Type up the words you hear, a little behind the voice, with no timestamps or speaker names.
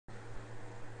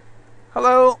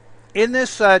Hello, in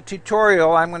this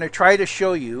tutorial I'm going to try to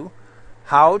show you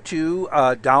how to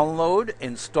download,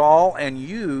 install, and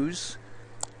use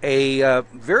a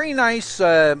very nice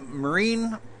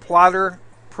marine plotter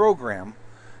program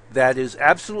that is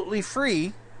absolutely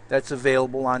free that's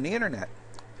available on the internet.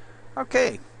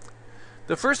 Okay,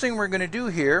 the first thing we're going to do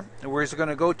here, we're going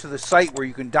to go to the site where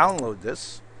you can download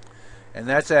this, and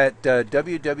that's at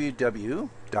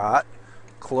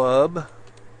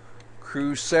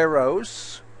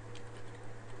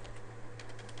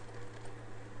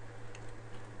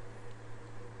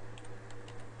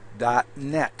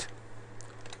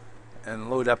and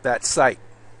load up that site.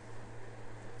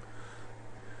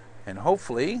 And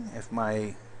hopefully, if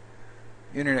my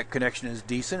internet connection is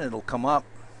decent, it'll come up.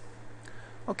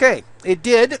 Okay, it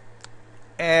did.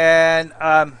 And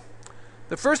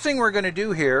the first thing we're going to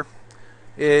do here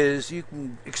is, you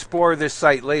can explore this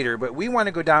site later, but we want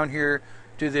to go down here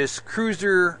to this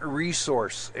cruiser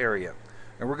resource area.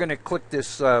 And we're going to click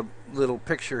this little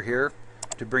picture here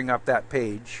to bring up that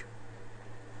page.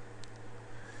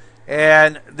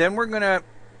 And then we're going to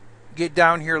get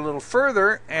down here a little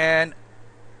further, and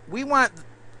we want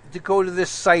to go to this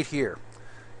site here,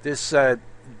 this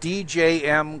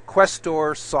DJM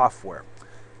Questor software.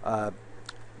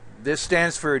 This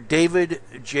stands for David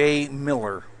J.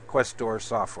 Miller Questor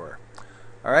software.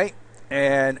 All right,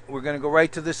 and we're going to go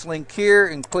right to this link here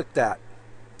and click that.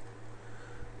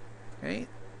 Okay,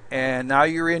 and now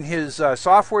you're in his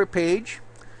software page,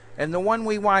 and the one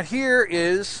we want here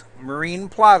is Marine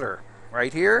Plotter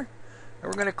right here, and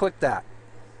we're going to click that.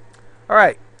 All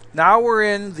right, now we're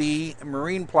in the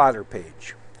Marine Plotter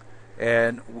page,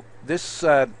 and this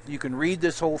you can read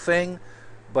this whole thing,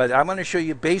 but I'm going to show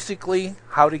you basically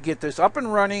how to get this up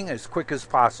and running as quick as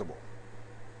possible.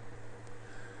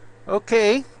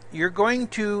 Okay, you're going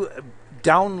to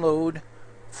download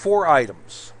 4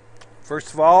 items.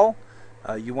 First of all,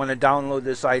 you want to download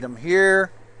this item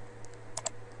here,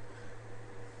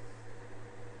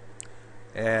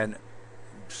 and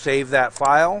save that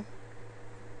file.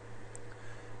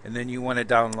 And then you want to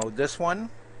download this one,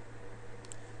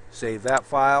 save that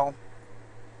file.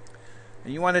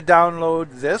 And you want to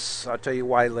download this, I'll tell you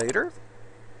why later.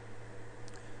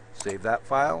 Save that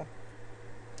file.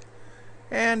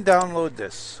 And download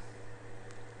this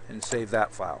and save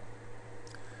that file.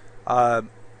 Now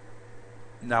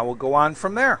we'll go on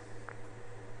from there.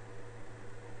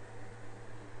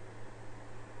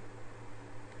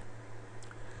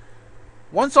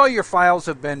 Once all your files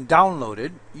have been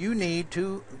downloaded, you need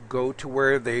to go to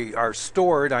where they are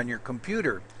stored on your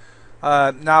computer.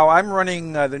 Now I'm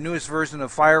running the newest version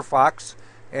of Firefox,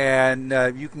 and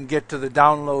you can get to the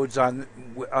downloads on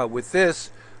with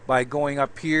this by going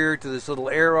up here to this little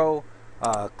arrow,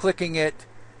 clicking it,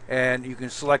 and you can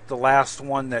select the last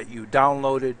one that you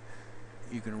downloaded.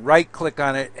 You can right click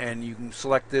on it, and you can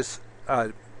select this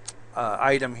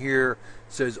item here.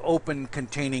 It says open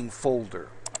containing folder,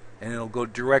 and it'll go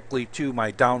directly to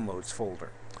my downloads folder.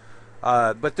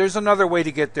 But there's another way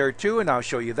to get there too, and I'll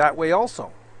show you that way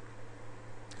also.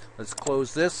 Let's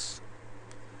close this.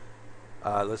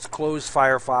 Let's close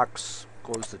Firefox,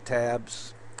 close the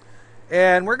tabs.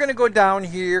 And we're going to go down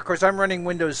here, of course I'm running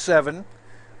Windows 7,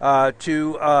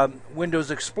 to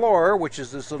Windows Explorer, which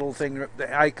is this little thing,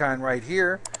 the icon right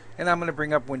here. And I'm going to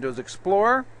bring up Windows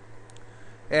Explorer.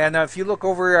 And if you look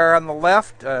over here on the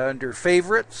left, under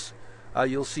Favorites,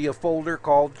 you'll see a folder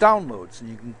called Downloads, and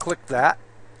you can click that.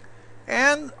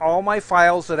 And all my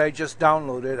files that I just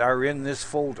downloaded are in this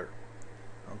folder.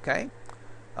 Okay,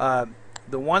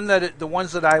 the ones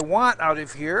that I want out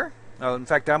of here, in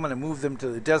fact I'm going to move them to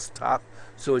the desktop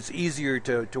so it's easier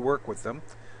to work with them.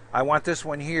 I want this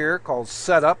one here called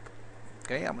Setup.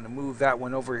 Okay, I'm going to move that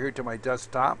one over here to my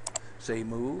desktop. Say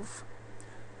Move.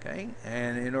 Okay,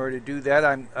 and in order to do that,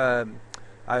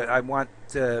 I want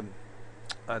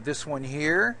this one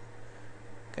here.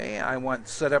 Okay, I want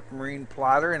Setup Marine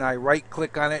Plotter, and I right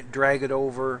click on it, drag it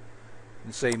over,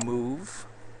 and say Move.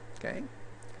 Okay.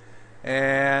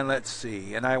 And let's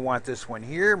see, and I want this one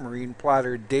here, Marine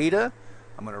Plotter Data.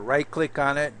 I'm going to right click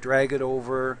on it, drag it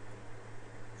over,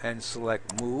 and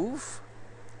select Move.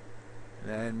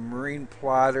 Then Marine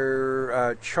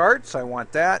Plotter Charts, I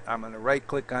want that. I'm going to right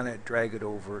click on it, drag it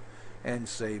over, and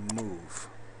say Move.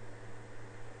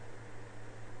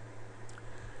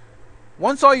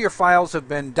 Once all your files have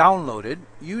been downloaded,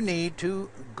 you need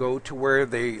to go to where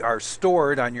they are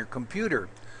stored on your computer.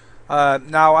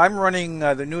 Now I'm running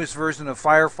the newest version of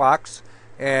Firefox,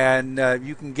 and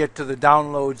you can get to the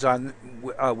downloads on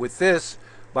with this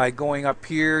by going up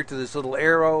here to this little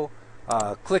arrow,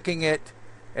 clicking it,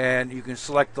 and you can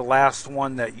select the last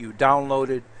one that you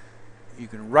downloaded. you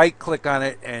can right click on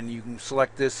it and you can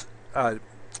select this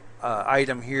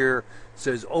item here. It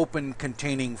says open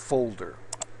containing folder,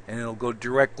 and it'll go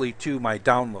directly to my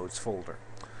downloads folder.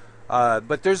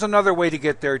 But there's another way to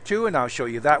get there too, and I'll show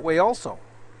you that way also.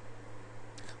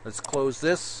 Let's close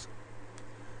this.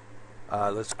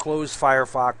 Let's close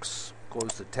Firefox,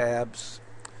 close the tabs.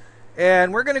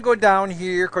 And we're going to go down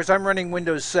here, of course I'm running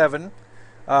Windows 7,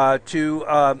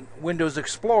 to Windows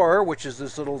Explorer, which is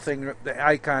this little thing, the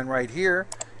icon right here.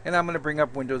 And I'm going to bring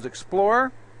up Windows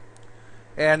Explorer.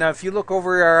 And if you look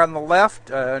over here on the left,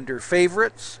 under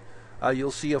Favorites, you'll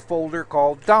see a folder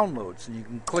called Downloads, and you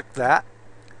can click that.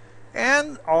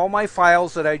 And all my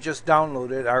files that I just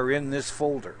downloaded are in this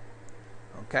folder.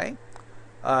 Okay,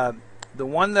 the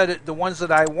ones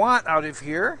that I want out of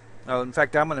here. In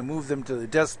fact, I'm going to move them to the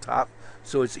desktop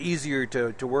so it's easier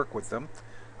to work with them.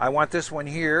 I want this one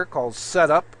here called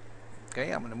Setup.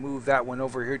 Okay, I'm going to move that one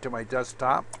over here to my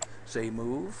desktop. Say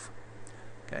Move.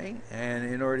 Okay, and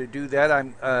in order to do that,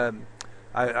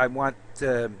 I want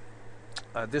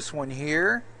this one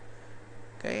here.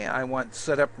 Okay, I want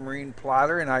Setup Marine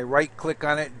Plotter, and I right-click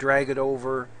on it, drag it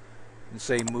over, and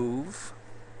say Move.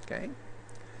 Okay.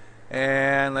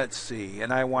 And let's see,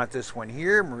 and I want this one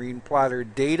here, Marine Plotter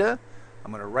Data.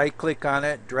 I'm going to right click on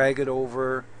it, drag it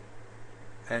over,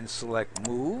 and select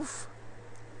Move.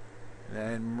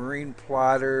 And Marine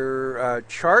Plotter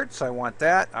Charts, I want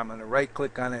that. I'm going to right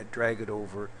click on it, drag it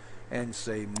over, and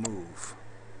say Move.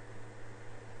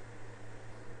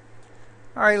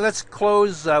 Alright, let's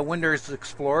close Windows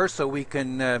Explorer so we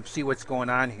can see what's going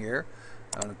on here.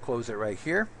 I'm going to close it right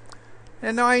here.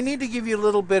 And now I need to give you a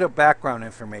little bit of background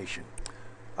information.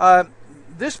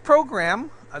 This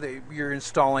program that you're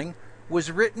installing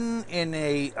was written in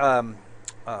a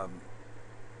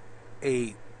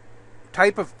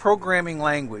type of programming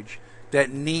language that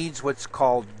needs what's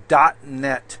called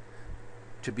 .NET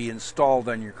to be installed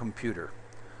on your computer.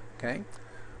 Okay.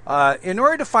 In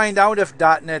order to find out if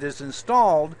 .NET is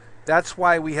installed, that's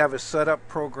why we have a setup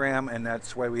program, and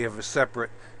that's why we have a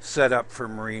separate setup for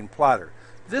Marine Plotter.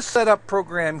 This setup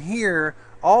program here,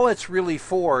 all it's really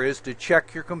for is to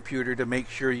check your computer to make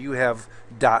sure you have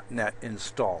 .NET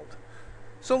installed.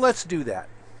 So let's do that.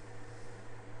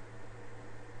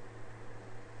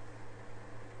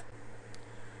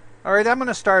 Alright, I'm going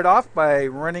to start off by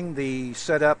running the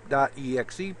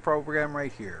setup.exe program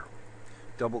right here.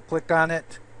 Double click on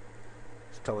it,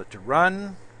 tell it to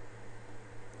run,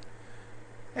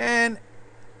 and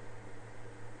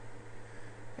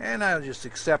I'll just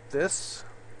accept this.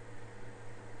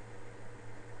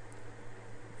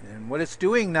 And what it's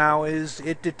doing now is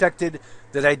it detected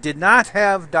that I did not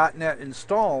have .NET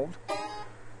installed,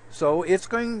 so it's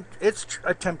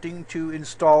attempting to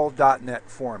install .NET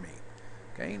for me.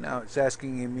 Okay, now it's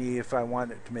asking me if I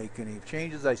want it to make any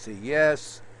changes. I say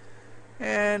yes,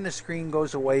 and the screen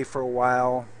goes away for a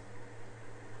while,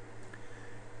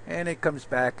 and it comes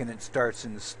back and it starts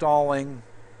installing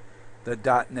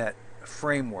the .NET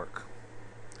framework.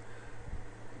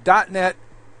 .NET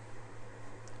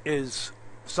is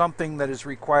something that is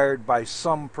required by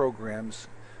some programs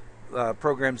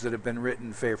that have been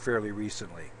written fairly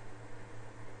recently.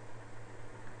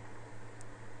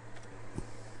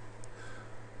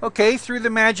 Okay, through the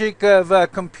magic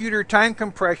of computer time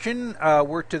compression,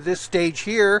 we're to this stage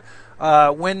here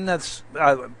because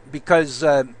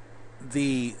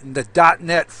the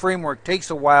 .NET framework takes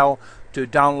a while to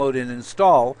download and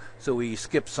install, so we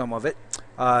skip some of it.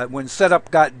 When setup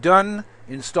got done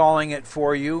installing it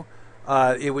for you,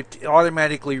 it would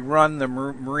automatically run the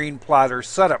Marine Plotter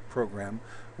setup program,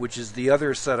 which is the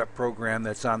other setup program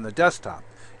that's on the desktop,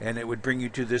 and it would bring you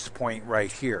to this point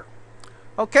right here.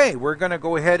 Okay, we're going to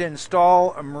go ahead and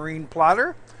install a Marine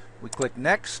Plotter. We click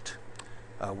Next.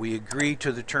 We agree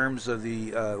to the terms of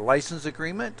the license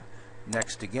agreement.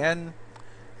 Next again.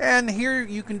 And here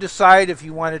you can decide if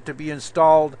you want it to be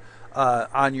installed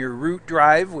on your root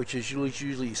drive, which is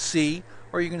usually C,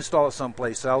 or you can install it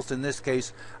someplace else. In this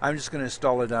case, I'm just going to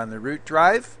install it on the root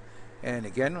drive. And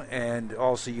again, and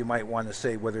also you might want to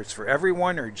say whether it's for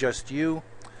everyone or just you.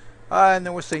 And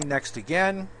then we'll say Next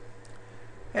again.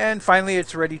 And finally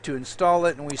it's ready to install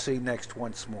it, and we say Next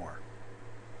once more.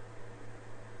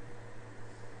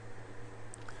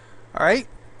 Alright,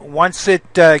 once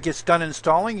it gets done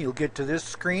installing, you'll get to this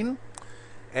screen,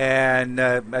 and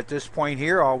at this point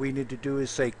here all we need to do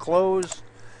is say Close,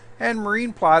 and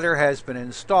Marine Plotter has been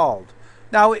installed.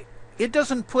 Now it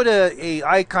doesn't put a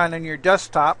icon on your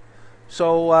desktop,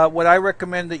 so what I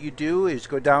recommend that you do is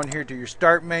go down here to your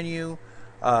Start menu,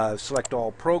 select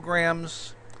All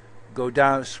Programs, go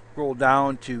down, scroll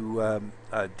down to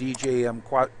DJM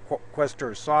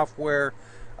Questor Software,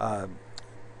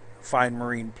 find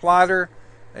Marine Plotter,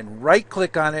 and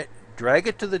right-click on it, drag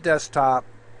it to the desktop,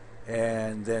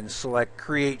 and then select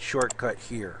Create Shortcut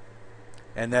here.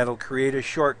 And that'll create a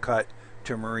shortcut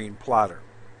to Marine Plotter.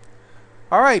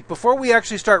 Alright, before we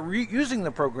actually start using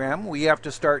the program, we have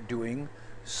to start doing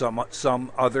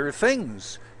some other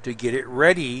things to get it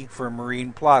ready for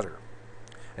Marine Plotter.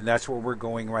 And that's where we're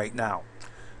going right now.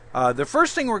 The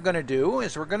first thing we're going to do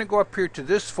is we're going to go up here to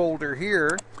this folder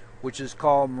here, which is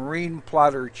called Marine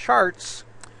Plotter Charts.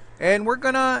 And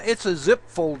it's a zip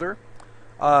folder.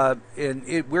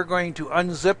 We're going to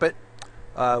unzip it.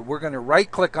 We're going to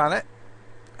right-click on it.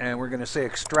 And we're going to say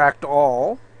Extract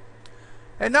All.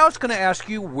 And now it's going to ask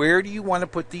you, where do you want to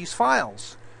put these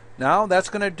files? Now, that's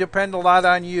going to depend a lot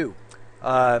on you.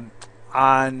 In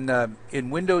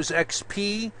Windows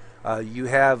XP, you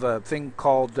have a thing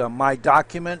called My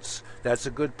Documents. That's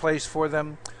a good place for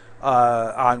them.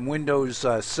 On Windows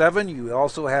 7, you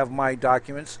also have My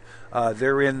Documents.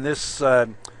 They're in this.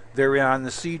 They're on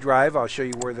the C drive. I'll show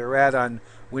you where they're at on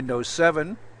Windows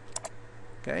 7.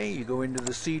 Okay, you go into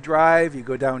the C drive. You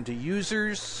go down to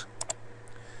Users.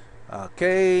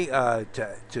 Okay,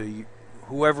 to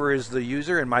whoever is the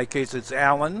user. In my case, it's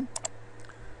Alan.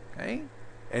 Okay,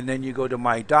 and then you go to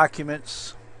My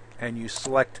Documents, and you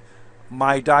select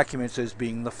My Documents as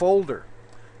being the folder.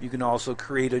 You can also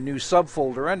create a new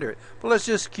subfolder under it. But let's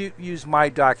just use My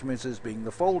Documents as being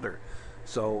the folder.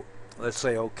 So let's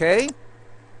say OK.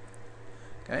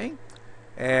 Okay.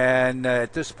 And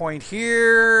at this point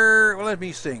here, well, let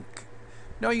me think.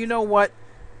 No, you know what?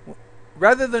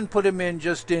 Rather than put them in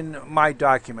just in My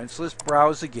Documents, let's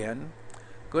browse again.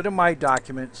 Go to My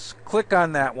Documents, click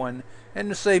on that one,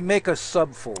 and say Make a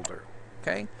Subfolder.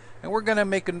 Okay. And we're going to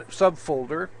make a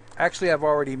subfolder. Actually, I've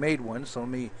already made one, so let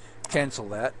me cancel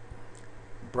that.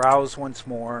 Browse once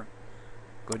more.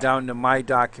 Go down to My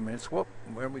Documents. Whoop,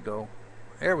 where we go?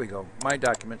 There we go. My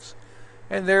Documents.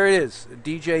 And there it is.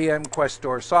 DJM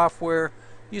Questore Software.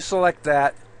 You select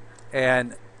that,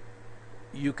 and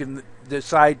you can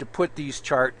decide to put these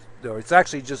charts, or it's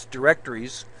actually just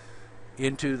directories,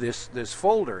 into this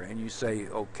folder. And you say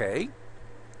OK.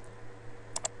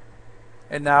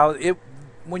 And now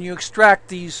when you extract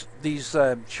these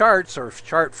charts or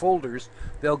chart folders,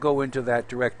 they'll go into that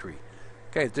directory.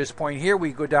 Okay, at this point here,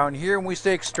 we go down here and we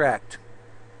say Extract.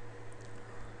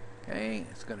 Okay,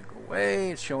 it's going to go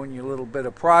away. It's showing you a little bit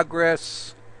of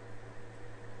progress.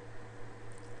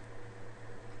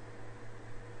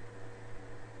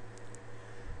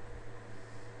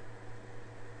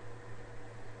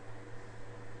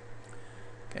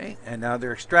 Okay, and now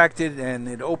they're extracted, and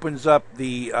it opens up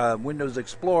the Windows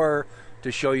Explorer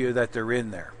to show you that they're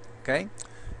in there. Okay,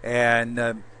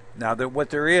 and now that what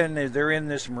they're in is they're in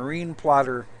this Marine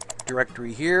Plotter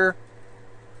directory here.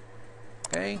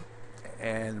 Okay,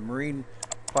 and Marine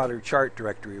Plotter chart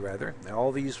directory rather. Now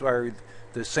all these are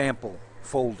the sample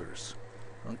folders.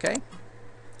 Okay. All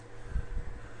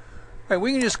right,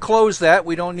 we can just close that.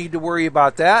 We don't need to worry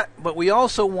about that. But we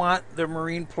also want the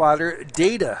Marine Plotter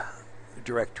data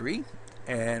directory,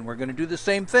 and we're going to do the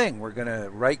same thing. We're going to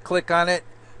right-click on it.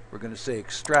 We're going to say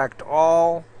Extract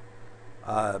All.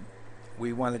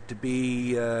 We want it to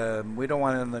be, we don't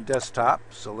want it on the desktop,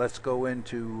 so let's go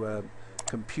into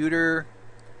Computer,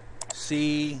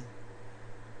 C,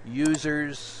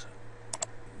 Users,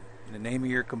 the name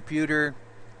of your computer,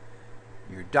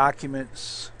 your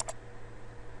documents.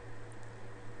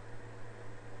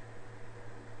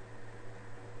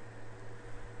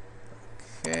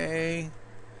 Okay,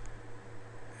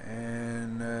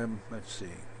 and let's see,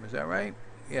 is that right?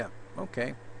 Yeah,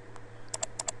 okay.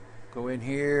 Go in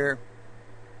here,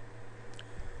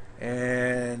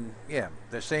 and yeah,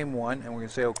 the same one, and we're going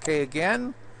to say OK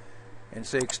again, and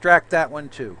say Extract that one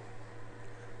too.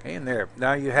 Okay, and there.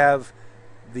 Now you have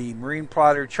the Marine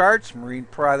Plotter charts, Marine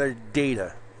Plotter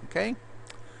data. Okay,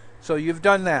 so you've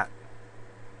done that.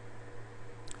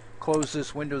 Close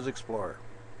this Windows Explorer.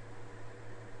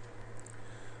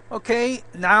 Okay,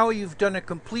 now you've done a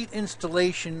complete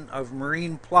installation of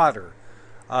Marine Plotter.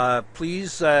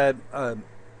 Please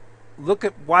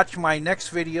watch my next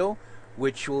video,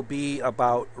 which will be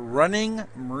about running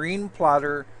Marine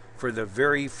Plotter for the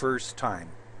very first time.